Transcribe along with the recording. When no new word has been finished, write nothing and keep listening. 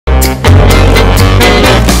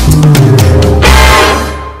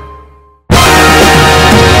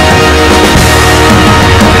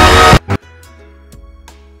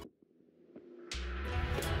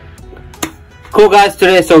Cool guys,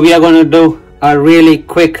 today so we are going to do a really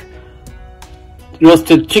quick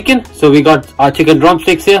roasted chicken. So we got our chicken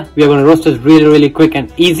drumsticks here. We are going to roast it really quick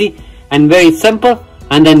and easy and very simple,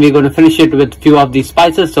 and then we're going to finish it with a few of these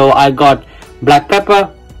spices. So I got black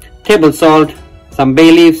pepper, table salt, some bay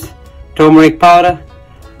leaves, turmeric powder,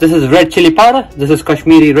 this is red chili powder, this is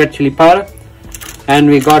Kashmiri red chili powder, and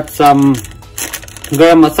we got some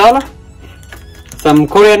garam masala, some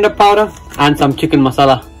coriander powder, and some chicken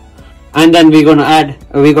masala. And then we're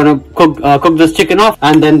gonna cook this chicken off,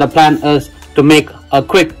 and then the plan is to make a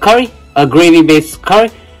quick curry, a gravy based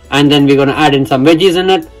curry, and then we're gonna add in some veggies in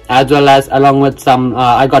it, as well as along with some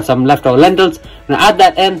I got some leftover lentils. I'm gonna add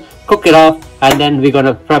that in, cook it off, and then we're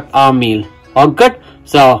gonna prep our meal. All good?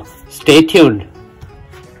 So stay tuned.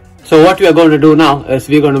 So what we are going to do now is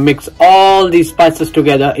we're going to mix all these spices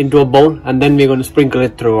together into a bowl, and then we're going to sprinkle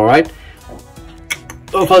it through. Alright,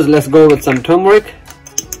 so first let's go with some turmeric.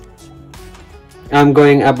 I'm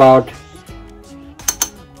going about,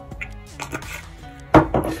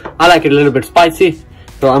 I like it a little bit spicy,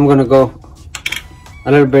 so I'm going to go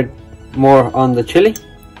a little bit more on the chili.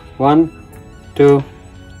 1, 2,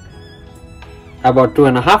 about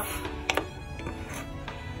 2.5.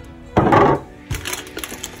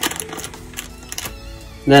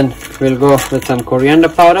 Then we'll go with some coriander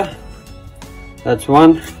powder. That's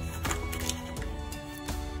 1,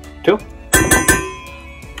 2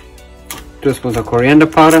 spoons of coriander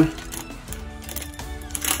powder,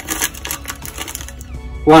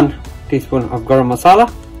 1 teaspoon of garam masala,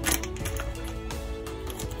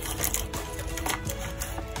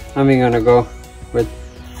 and we're gonna go with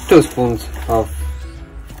 2 spoons of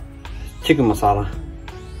chicken masala,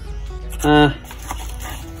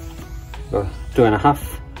 2.5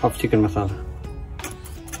 of chicken masala.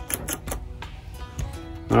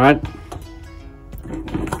 Alright,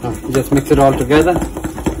 just mix it all together.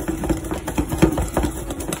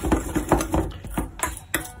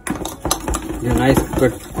 Do a nice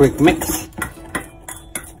good quick mix.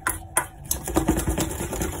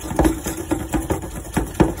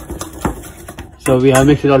 So we have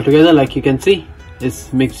mixed it all together. Like you can see,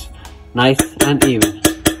 it's mixed nice and even.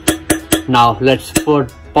 Now let's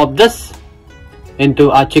pop this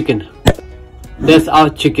into our chicken. There's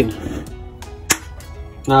our chicken.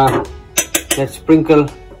 Now let's sprinkle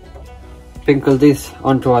this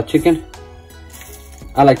onto our chicken.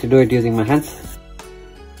 I like to do it using my hands.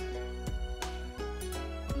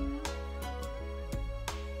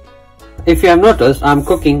 If you have noticed, I'm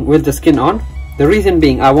cooking with the skin on. The reason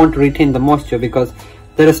being, I want to retain the moisture, because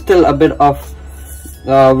there is still a bit of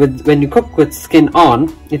when you cook with skin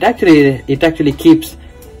on, it actually keeps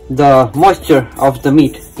the moisture of the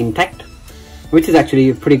meat intact, which is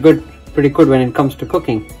actually pretty good when it comes to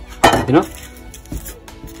cooking, you know.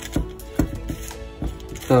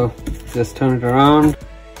 So just turn it around.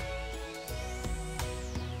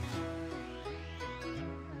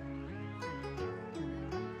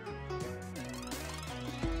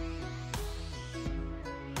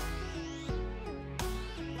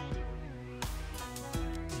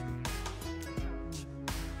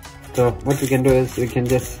 So what we can do is we can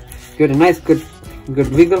just give it a nice good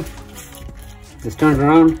wiggle. Just turn it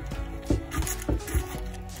around.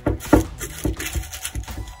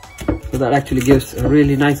 So that actually gives a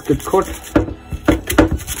really nice good coat.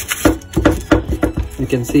 You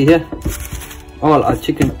can see here, all our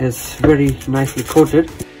chicken is very nicely coated.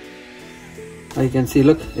 As you can see,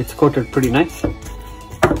 look, it's coated pretty nice.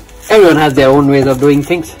 Everyone has their own ways of doing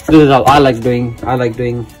things. This is how I like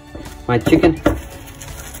doing my chicken.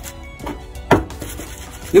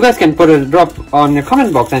 You guys can put a drop on your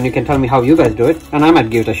comment box and you can tell me how you guys do it, and I might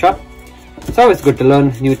give it a shot. It's always good to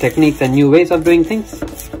learn new techniques and new ways of doing things.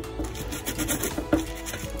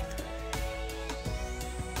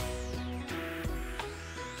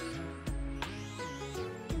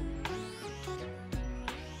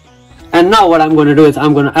 And now what I'm going to do is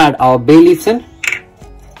I'm going to add our bay leaves in.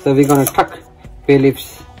 So we're going to tuck bay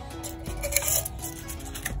leaves.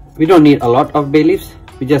 We don't need a lot of bay leaves.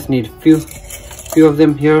 We just need few of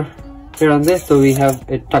them here and there, so we have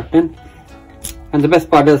it tucked in. And the best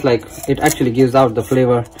part is, like, it actually gives out the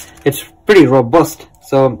flavor. It's pretty robust,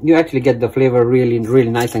 so you actually get the flavor really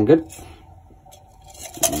nice and good.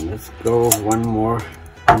 Let's go one more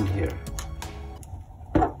in here.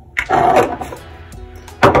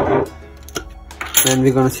 And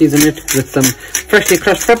we're gonna season it with some freshly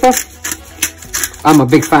crushed pepper. I'm a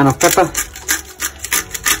big fan of pepper,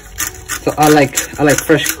 so I like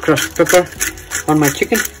fresh crushed pepper on my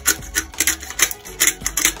chicken.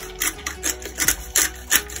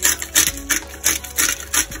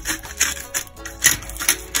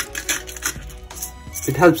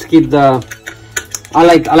 It helps keep the I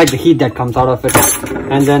like the heat that comes out of it.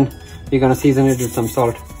 And then we're gonna season it with some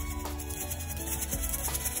salt.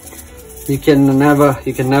 You can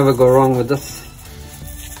never go wrong with this.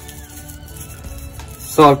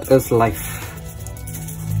 Salt is life.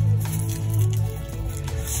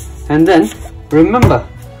 And then remember,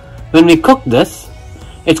 when we cook this,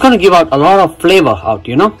 it's going to give out a lot of flavor out,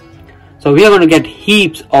 you know. So we are going to get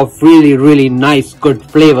heaps of really nice good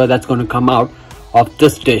flavor that's going to come out of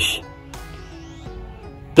this dish.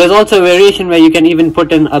 There's also a variation where you can even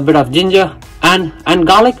put in a bit of ginger and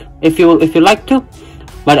garlic if you like to,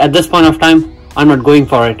 but at this point of time I'm not going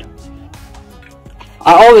for it.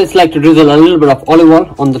 I always like to drizzle a little bit of olive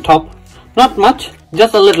oil on the top, not much,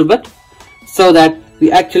 just a little bit, so that we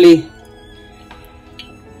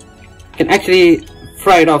can actually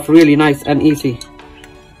fry it off really nice and easy.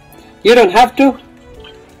 You don't have to,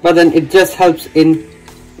 but then it just helps in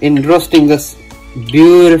roasting this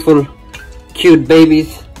beautiful cute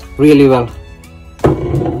babies really well.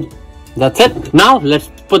 That's it. Now let's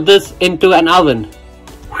put this into an oven.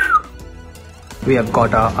 We have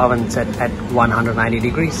got our oven set at 190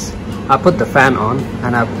 degrees. I put the fan on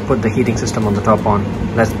and I put the heating system on the top on.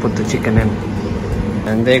 Let's put the chicken in.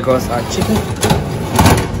 And there goes our chicken.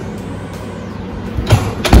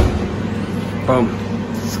 Boom.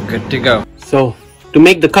 It's good to go. So to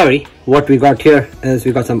make the curry, what we got here is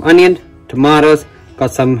we got some onion, tomatoes,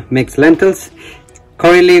 got some mixed lentils,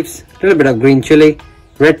 curry leaves, a little bit of green chili,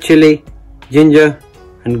 red chili, ginger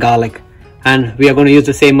and garlic. And we are going to use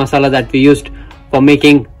the same masala that we used for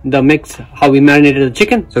making the mix, how we marinated the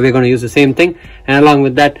chicken. So we're going to use the same thing, and along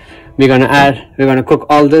with that we're going to cook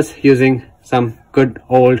all this using some good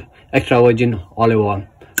old extra virgin olive oil.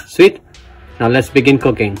 Sweet. Now let's begin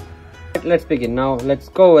cooking. Let's begin. Now let's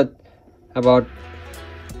go with about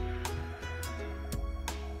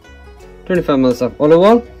 25 ml of olive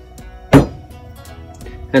oil,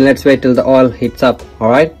 and let's wait till the oil heats up.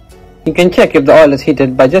 Alright, you can check if the oil is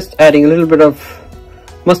heated by just adding a little bit of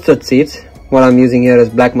mustard seeds. What I'm using here is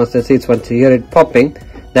black mustard seeds. Once you hear it popping,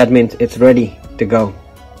 that means it's ready to go.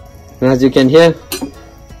 And as you can hear,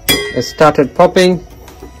 it started popping.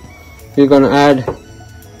 We're going to add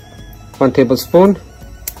 1 tablespoon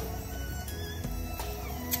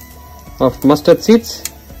of mustard seeds.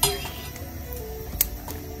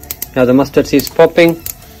 Now the mustard seeds popping,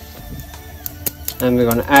 and we're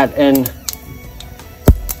going to add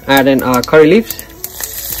in our curry leaves.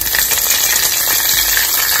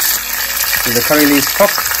 The curry leaves pop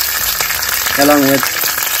along with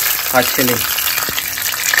our chili.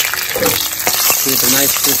 Give it a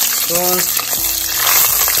nice swirl.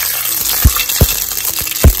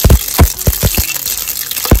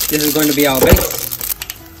 This is going to be our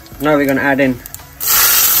base. Now we're going to add in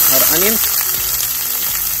our onions.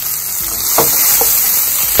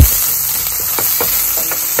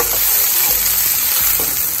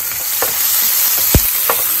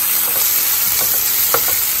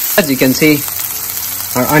 As you can see,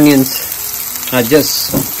 our onions are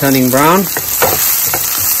just turning brown.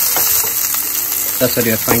 That's what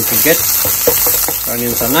you're trying to get. The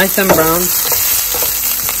onions are nice and brown.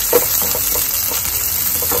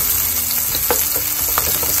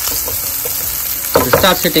 When it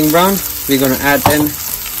starts hitting brown, we're going to add in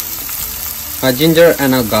our ginger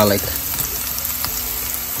and our garlic.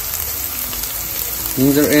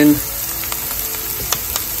 Ginger in.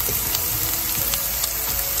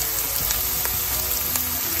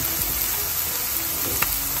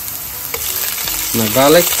 My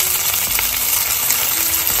garlic.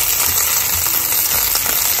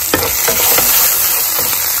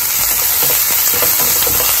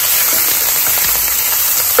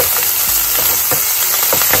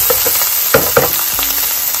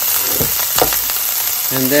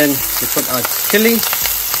 And then we put our chili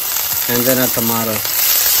and then our tomatoes.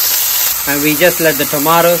 And we just let the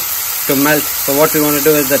tomatoes to melt. So what we want to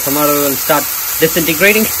do is the tomato will start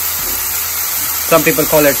disintegrating. Some people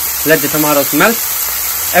call it let the tomatoes melt.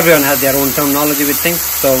 Everyone has their own terminology with things,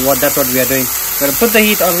 so that's what we are doing. We're going to put the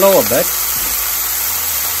heat on low a bit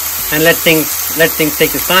and let things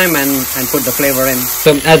take its time and put the flavor in.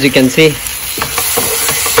 So as you can see,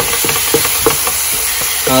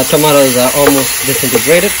 our tomatoes are almost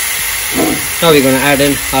disintegrated. Now we're going to add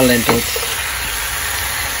in our lentils.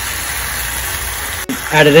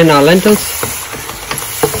 Added in our lentils.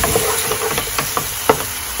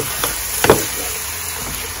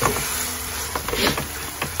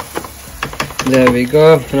 There we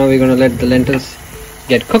go. Now we're going to let the lentils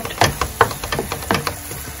get cooked.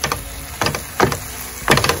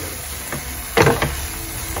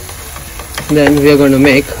 Then we are going to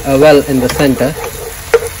make a well in the center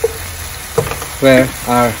where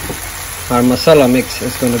our our masala mix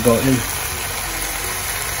is going to go in.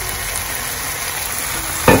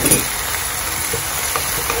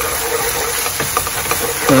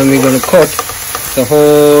 And we're going to coat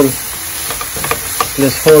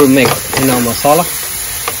this whole mix in our masala.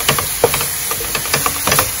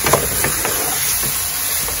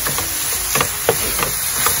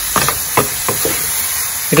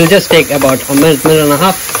 It will just take about a minute and a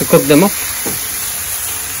half to cook them up.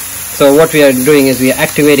 So what we are doing is we are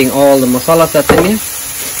activating all the masalas that's in here.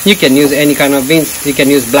 You can use any kind of beans. You can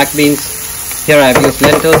use black beans. Here I have used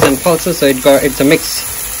lentils and pulses, so it's a mix.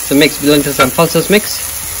 It's a mixed lentils and pulses mix.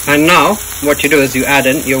 And now what you do is you add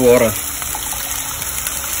in your water.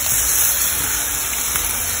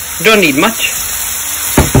 You don't need much.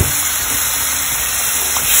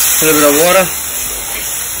 A little bit of water.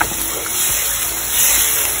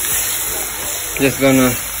 Just gonna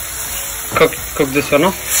cook this one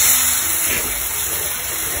off.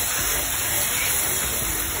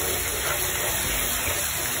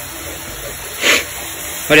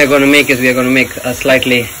 What we are going to make is we are going to make a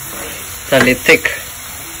slightly thick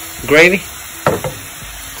gravy.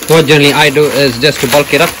 What generally I do is just to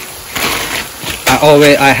bulk it up.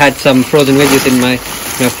 I had some frozen veggies in my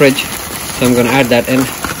fridge, so I'm going to add that in.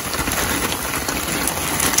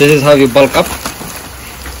 This is how you bulk up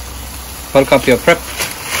your prep.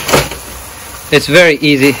 It's very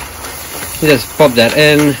easy. Just pop that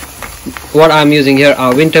in. What I'm using here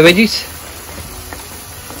are winter veggies.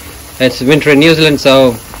 It's winter in New Zealand,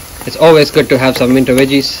 so it's always good to have some winter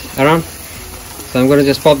veggies around. So I'm going to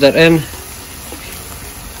just pop that in.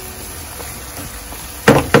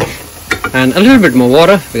 And a little bit more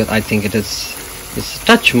water, because I think it is just a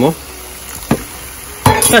touch more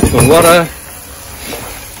water.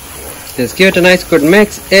 Just give it a nice good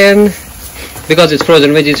mix in. Because it's frozen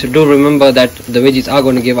veggies, so do remember that the veggies are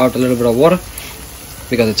going to give out a little bit of water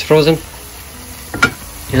because it's frozen.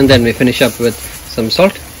 And then we finish up with some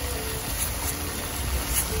salt.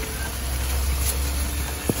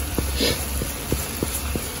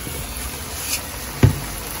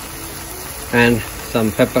 And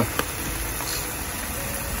some pepper.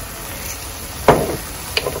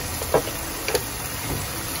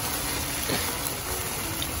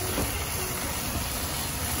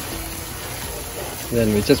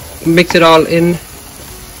 Then we just mix it all in.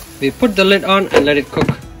 We put the lid on and let it cook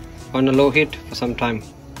on a low heat for some time.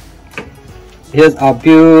 Here's our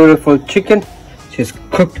beautiful chicken. She's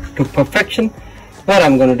cooked to perfection. What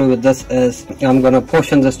I'm going to do with this is I'm going to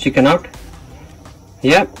portion this chicken out.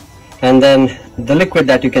 Yeah. And then the liquid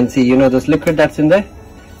that you can see, you know this liquid that's in there?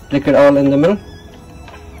 Liquid all in the middle.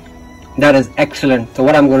 That is excellent. So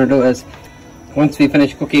what I'm going to do is once we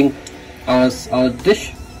finish cooking our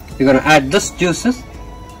dish, we're going to add this juices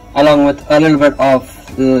along with a little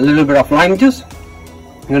bit of lime juice.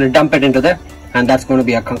 I'm going to dump it into there, and that's going to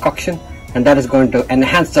be a concoction, and that is going to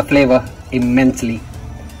enhance the flavor immensely.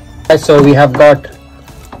 So we have got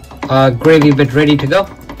our gravy bit ready to go,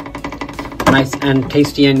 nice and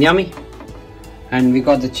tasty and yummy. And we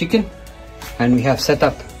got the chicken, and we have set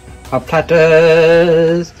up our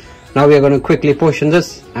platters. Now we are going to quickly portion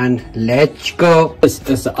this and let's go. This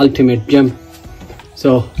is the ultimate gem.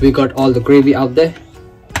 So we got all the gravy out there.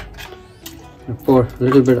 And pour a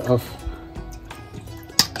little bit of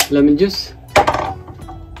lemon juice.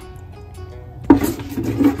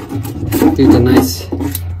 Give it a nice.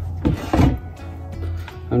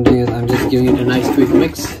 I'm just giving it a nice quick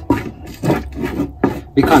mix.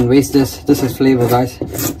 We can't waste this. This is flavor, guys.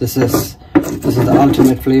 This is the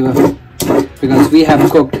ultimate flavor, because we have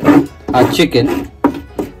cooked our chicken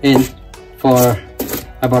in for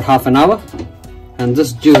about half an hour. And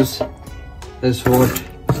this juice is what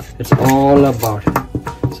it's all about.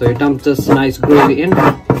 So you dump this nice gravy in.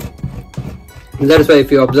 And that is why,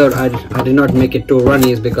 if you observe, I did not make it too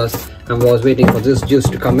runny, is because I was waiting for this juice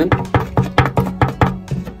to come in.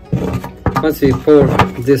 Once we pour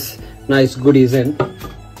this nice goodies in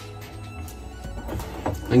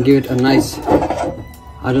and give it a nice,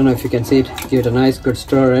 I don't know if you can see it, give it a nice good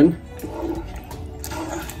stir in.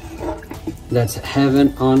 That's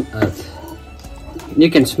heaven on earth. You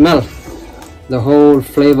can smell the whole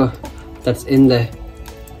flavor that's in there.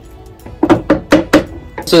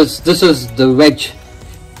 So this is the veg.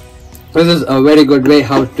 This is a very good way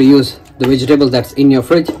how to use the vegetable that's in your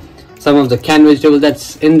fridge. Some of the canned vegetable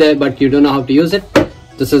that's in there, but you don't know how to use it.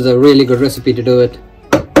 This is a really good recipe to do it.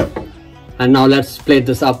 And now let's plate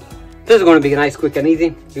this up. This is going to be nice, quick and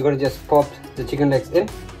easy. We're going to just pop the chicken legs in.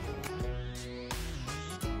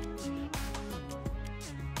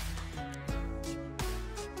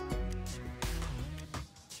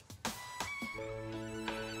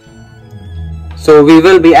 So we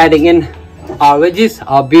will be adding in our veggies,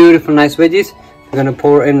 our beautiful nice veggies. We're gonna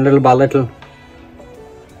pour in little by little.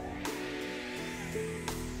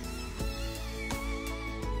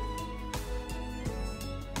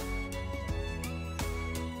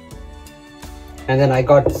 And then I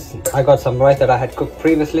got some rice that I had cooked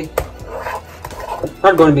previously.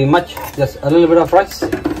 Not going to be much, just a little bit of rice,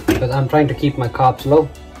 because I'm trying to keep my carbs low.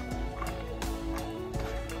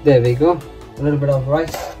 There we go, a little bit of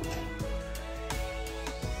rice.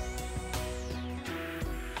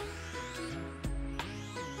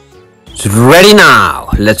 It's ready now.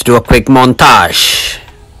 Let's do a quick montage.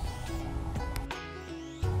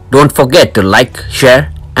 Don't forget to like,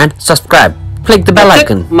 share and subscribe. Click the bell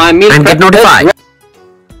icon My meal and get prep is notified.